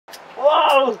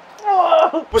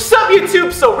What's up,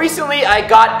 YouTube? So recently I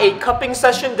got a cupping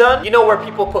session done. You know where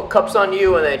people put cups on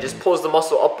you and then it just pulls the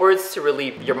muscle upwards to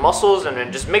relieve your muscles and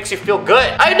it just makes you feel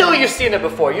good. I know you've seen it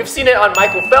before. You've seen it on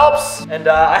Michael Phelps. And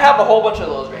I have a whole bunch of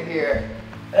those right here.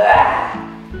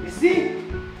 You see?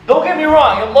 Don't get me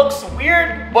wrong, it looks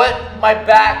weird, but my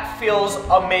back feels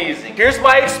amazing. Here's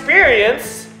my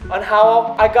experience on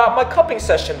how I got my cupping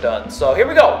session done. So here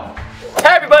we go.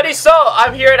 Hey everybody, so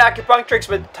I'm here at Acupuncturix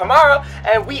with Tamara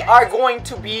and we are going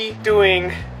to be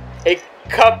doing a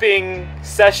cupping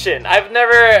session. I've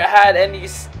never had any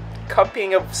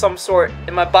cupping of some sort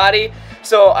in my body,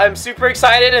 so I'm super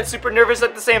excited and super nervous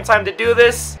at the same time to do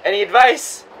this. Any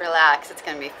advice? Relax, it's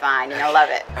gonna be fine. You're gonna love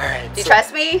it. Alright. Do you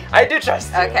trust me? I do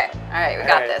trust you. Okay, alright, we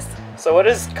got this. So what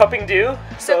does cupping do?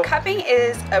 So cupping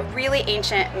is a really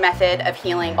ancient method of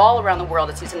healing all around the world.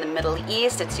 It's used in the Middle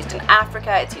East, it's used in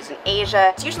Africa, it's used in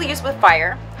Asia. It's usually used with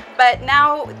fire, but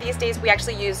now these days we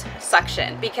actually use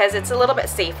suction because it's a little bit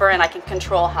safer and I can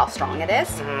control how strong it is.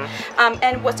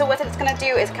 So what it's gonna do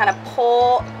is kind of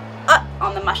pull up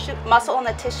on the muscle and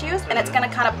the tissues, and it's gonna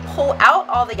kind of pull out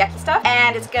all the yucky stuff,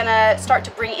 and it's gonna start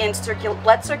to bring in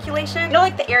blood circulation. You know,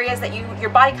 like the areas that your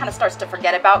body kind of starts to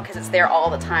forget about because it's there all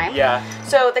the time. Yeah.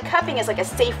 So the cupping is like a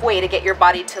safe way to get your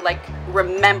body to like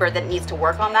remember that it needs to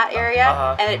work on that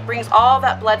area, and it brings all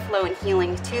that blood flow and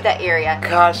healing to that area.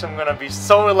 Gosh, I'm gonna be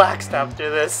so relaxed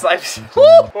after this. All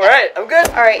right, I'm good.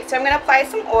 All right, so I'm gonna apply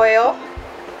some oil.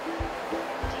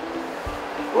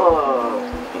 Whoa.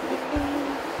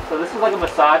 So this is like a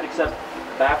massage except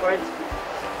backwards?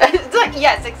 It's like,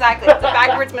 yes, exactly. It's a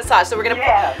backwards massage. So we're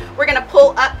gonna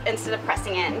pull up instead of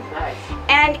pressing in. Nice.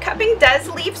 And cupping does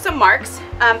leave some marks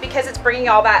because it's bringing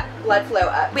all that blood flow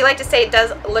up. We like to say it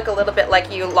does look a little bit like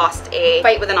you lost a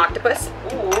fight with an octopus.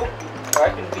 Ooh. Or I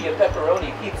can be a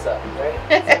pepperoni pizza,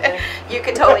 right? You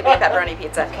could totally be a pepperoni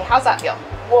pizza. Okay, how's that feel?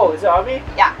 Whoa, is it on me?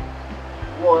 Yeah.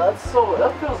 Whoa, that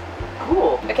feels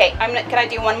cool. Okay, can I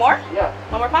do one more? Yeah.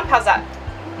 One more pump? How's that?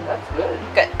 That's good.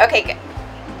 Good. Okay, good.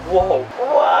 Whoa.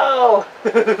 Whoa.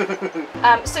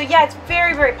 So yeah, it's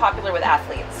very, very popular with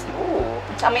athletes. Ooh.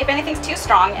 Tell me if anything's too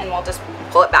strong and we'll just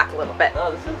pull it back a little bit.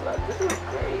 Oh, this is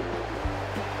great.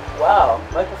 Wow.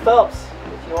 Michael Phelps,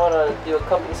 if you want to do a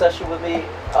cupping session with me,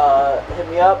 hit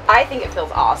me up. I think it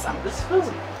feels awesome. This feels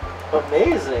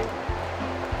amazing.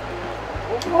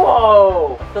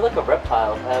 Whoa. I feel like a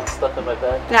reptile. I have stuff in my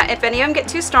back. Now, if any of them get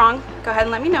too strong, go ahead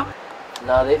and let me know.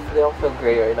 No, they don't feel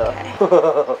great right now. Okay.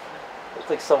 It's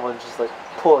like someone's just like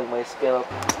pulling my skin up.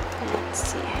 Let's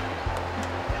see.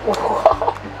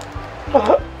 Wow.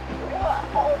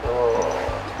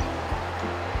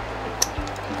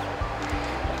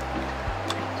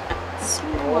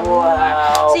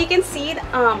 Wow. So you can see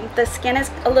the skin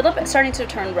is a little bit starting to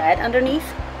turn red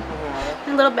underneath.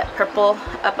 A little bit purple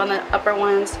up on the upper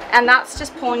ones. And that's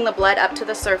just pulling the blood up to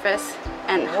the surface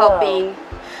and helping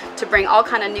to bring all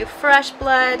kind of new fresh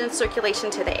blood and circulation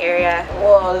to the area.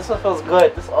 Whoa, this one feels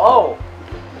good. Whoa.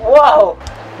 Okay.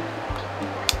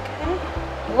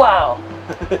 Wow.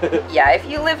 Yeah, if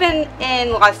you live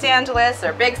in Los Angeles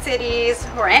or big cities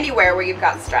or anywhere where you've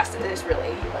got stress, it is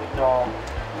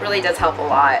really does help a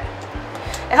lot.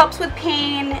 It helps with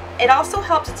pain. It also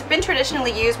helps, it's been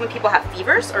traditionally used when people have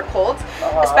fevers or colds,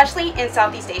 especially in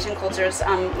Southeast Asian cultures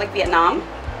like Vietnam.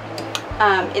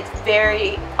 It's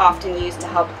very often used to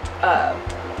help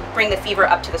bring the fever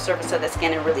up to the surface of the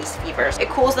skin and release fevers. It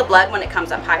cools the blood when it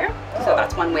comes up higher, so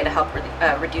that's one way to help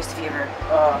reduce fever.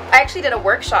 I actually did a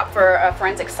workshop for a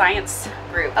forensic science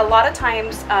group. A lot of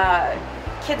times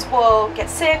kids will get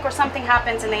sick or something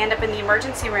happens and they end up in the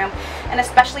emergency room, and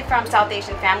especially from South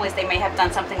Asian families, they may have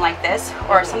done something like this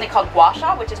or something called gua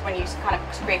sha, which is when you kind of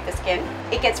scrape the skin.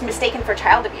 It gets mistaken for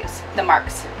child abuse, the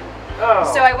marks.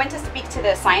 So I went to speak to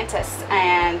the scientists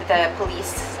and the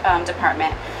police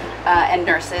department and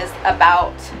nurses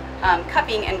about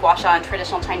cupping and gua sha in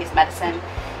traditional Chinese medicine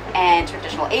and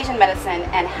traditional Asian medicine,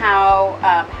 and how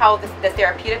the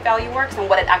therapeutic value works and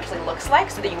what it actually looks like,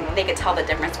 so that they could tell the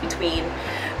difference between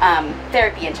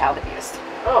therapy and child abuse.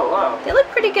 Oh wow. They look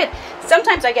pretty good.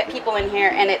 Sometimes I get people in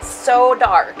here and it's so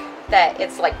dark that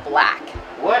it's like black.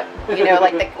 What? You know,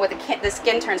 like the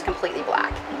skin turns completely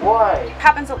black. Why? It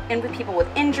happens with people with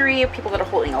injury, people that are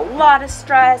holding a lot of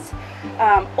stress,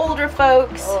 older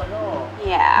folks. Oh no.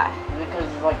 Yeah.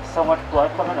 Because there's like so much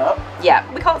blood coming up?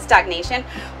 Yeah, we call it stagnation,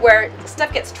 where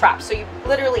stuff gets trapped. So you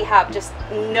literally have just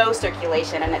no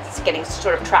circulation and it's getting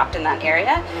sort of trapped in that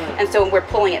area. And so we're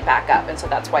pulling it back up, and so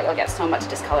that's why you'll get so much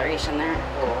discoloration there.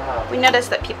 Oh wow. We notice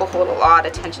that people hold a lot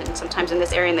of tension sometimes in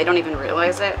this area and they don't even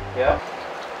realize it. Yeah.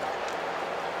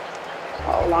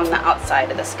 All along the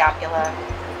outside of the scapula.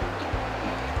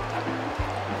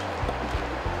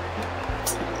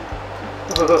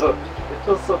 It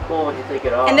feels so cool when you take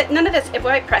it off. And none of this, if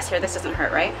I press here, this doesn't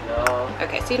hurt, right? No.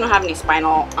 Okay, so you don't have any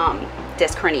spinal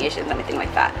disc herniations, anything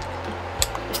like that.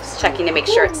 Just checking to make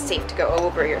sure it's safe to go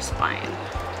over your spine.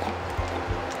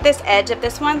 This edge of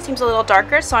this one seems a little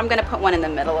darker, so I'm going to put one in the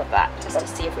middle of that just to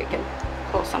see if we can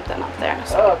pull something up there.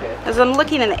 So, oh, okay. as I'm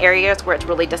looking in the areas where it's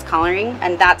really discoloring,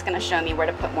 and that's going to show me where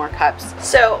to put more cups.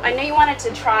 So I know you wanted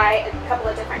to try a couple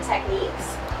of different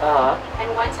techniques.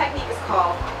 And one technique is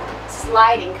called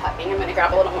sliding cupping. I'm going to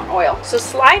grab a little more oil. So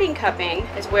sliding cupping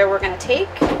is where we're going to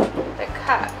take the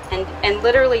cup and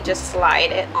literally just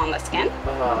slide it on the skin.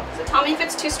 So tell me if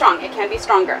it's too strong. It can be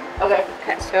stronger. Okay.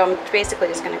 Okay, so I'm basically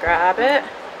just going to grab it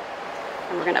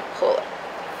and we're going to pull it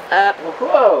up.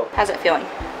 Whoa. How's it feeling?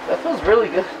 That feels really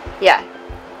good. Yeah.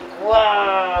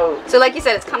 Wow. So like you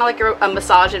said, it's kind of like a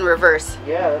massage in reverse.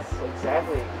 Yeah, that's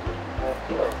exactly how it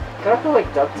feels. Can I feel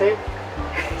like duct tape?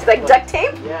 It's like duct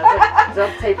tape? Yeah, it's like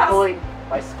duct tape pulling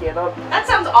my skin up. That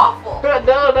sounds awful.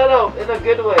 No, in a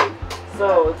good way.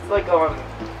 So it's like a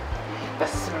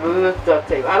smooth duct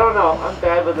tape. I don't know. I'm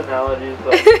bad with analogies,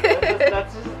 but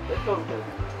that's just it feels good.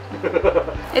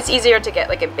 It's easier to get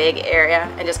like a big area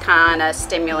and just kind of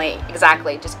stimulate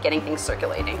exactly just getting things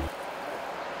circulating.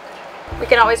 We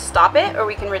can always stop it or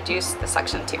we can reduce the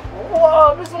suction too.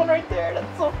 Whoa, there's one right there.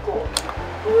 That's so cool.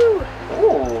 Ooh.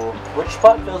 Ooh, which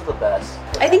spot feels the best?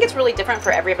 I think it's really different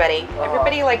for everybody.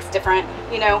 Everybody likes different,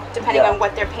 you know, depending on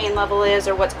what their pain level is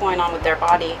or what's going on with their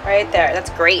body. Right there, that's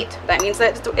great. That means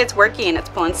that it's working, it's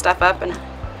pulling stuff up and...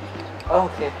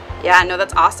 Okay. Yeah, no,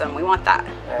 that's awesome. We want that.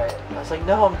 Alright. I was like,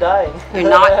 no, I'm dying. You're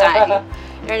not dying.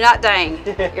 You're not dying.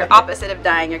 You're opposite of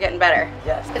dying. You're getting better.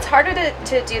 Yes. It's harder to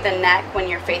do the neck when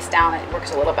you're face down. It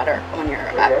works a little better when you're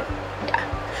up. Yeah.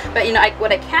 But you know,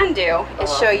 what I can do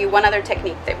is show you one other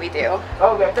technique that we do.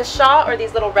 Okay. The Shaw are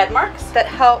these little red marks that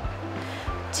help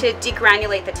to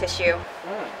degranulate the tissue.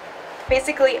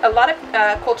 Basically, a lot of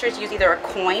cultures use either a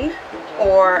coin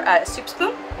or a soup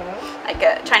spoon, like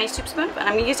a Chinese soup spoon, but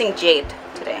I'm using jade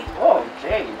today. Oh,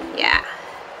 jade. Yeah.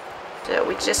 So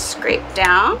we just scrape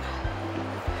down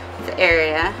the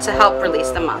area to help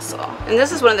release the muscle. And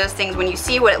this is one of those things when you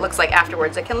see what it looks like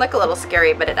afterwards, it can look a little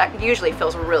scary, but it usually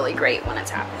feels really great when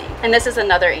it's happening. And this is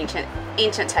another ancient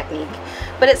technique,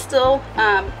 but it's still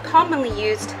commonly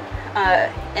used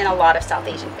in a lot of South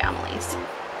Asian families.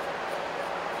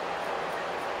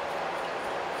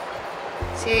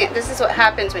 See, this is what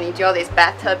happens when you do all these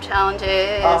bathtub challenges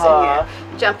and you're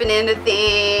jumping into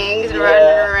things and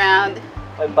running around.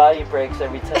 My body breaks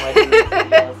every time I do these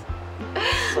videos.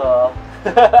 So,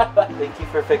 thank you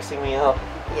for fixing me up.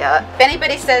 Yeah. If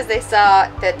anybody says they saw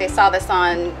this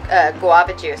on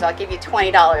Guava Juice, I'll give you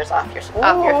 $20 off your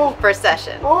first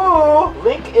session. Ooh!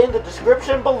 Link in the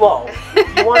description below.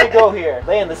 If you want to go here,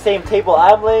 lay on the same table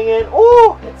I'm laying in.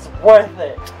 Ooh! It's worth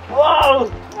it.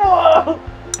 Whoa! Whoa!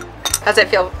 How's it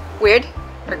feel? Weird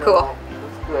or cool? No,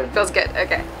 it's good. Feels good.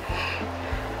 Okay.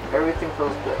 Everything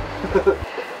feels good.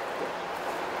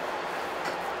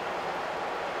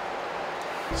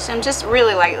 So I'm just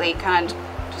really lightly kind of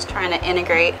just trying to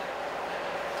integrate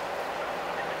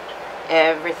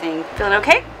everything. Feeling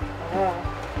okay?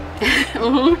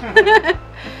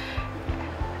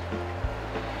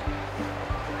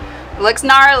 Looks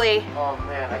gnarly. Oh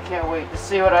man, I can't wait to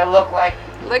see what I look like.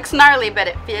 Looks gnarly, but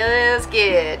it feels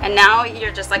good. And now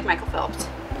you're just like Michael Phelps.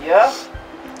 Yeah?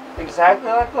 Exactly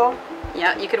like that?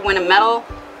 Yeah, you could win a medal,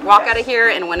 walk out of here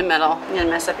and win a medal. You're gonna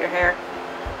mess up your hair.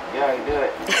 Yeah, you do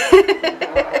it.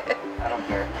 I don't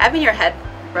care. Having your head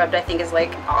rubbed, I think, is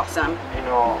like awesome. You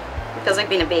know. It feels like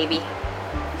being a baby.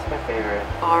 It's my favorite.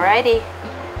 Alrighty.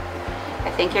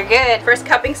 I think you're good. First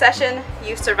cupping session,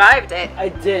 you survived it. I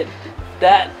did.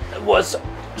 That was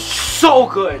so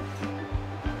good.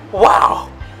 Wow.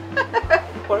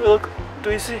 What look?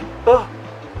 Do you see? Oh,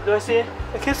 do I see it?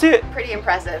 I can't see it. Pretty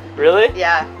impressive. Really?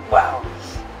 Yeah. Wow.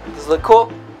 Does it look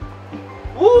cool?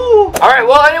 Woo! Alright,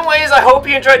 well anyways, I hope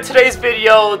you enjoyed today's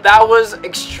video. That was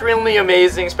extremely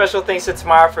amazing. Special thanks to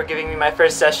Tamara for giving me my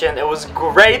first session. It was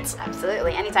great.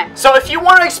 Absolutely, anytime. So if you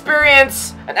want to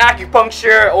experience an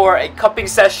acupuncture or a cupping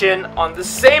session on the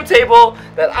same table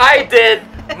that I did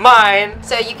mine.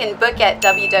 So you can book at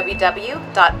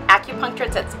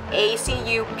www.acupunctrix, that's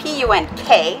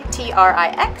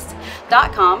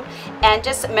ACUPUNKTRIX.com, and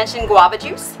just mention Guava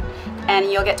Juice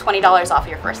and you'll get $20 off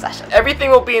your first session.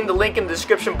 Everything will be in the link in the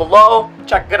description below.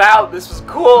 Check it out. This was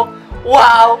cool.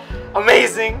 Wow.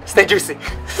 Amazing. Stay juicy.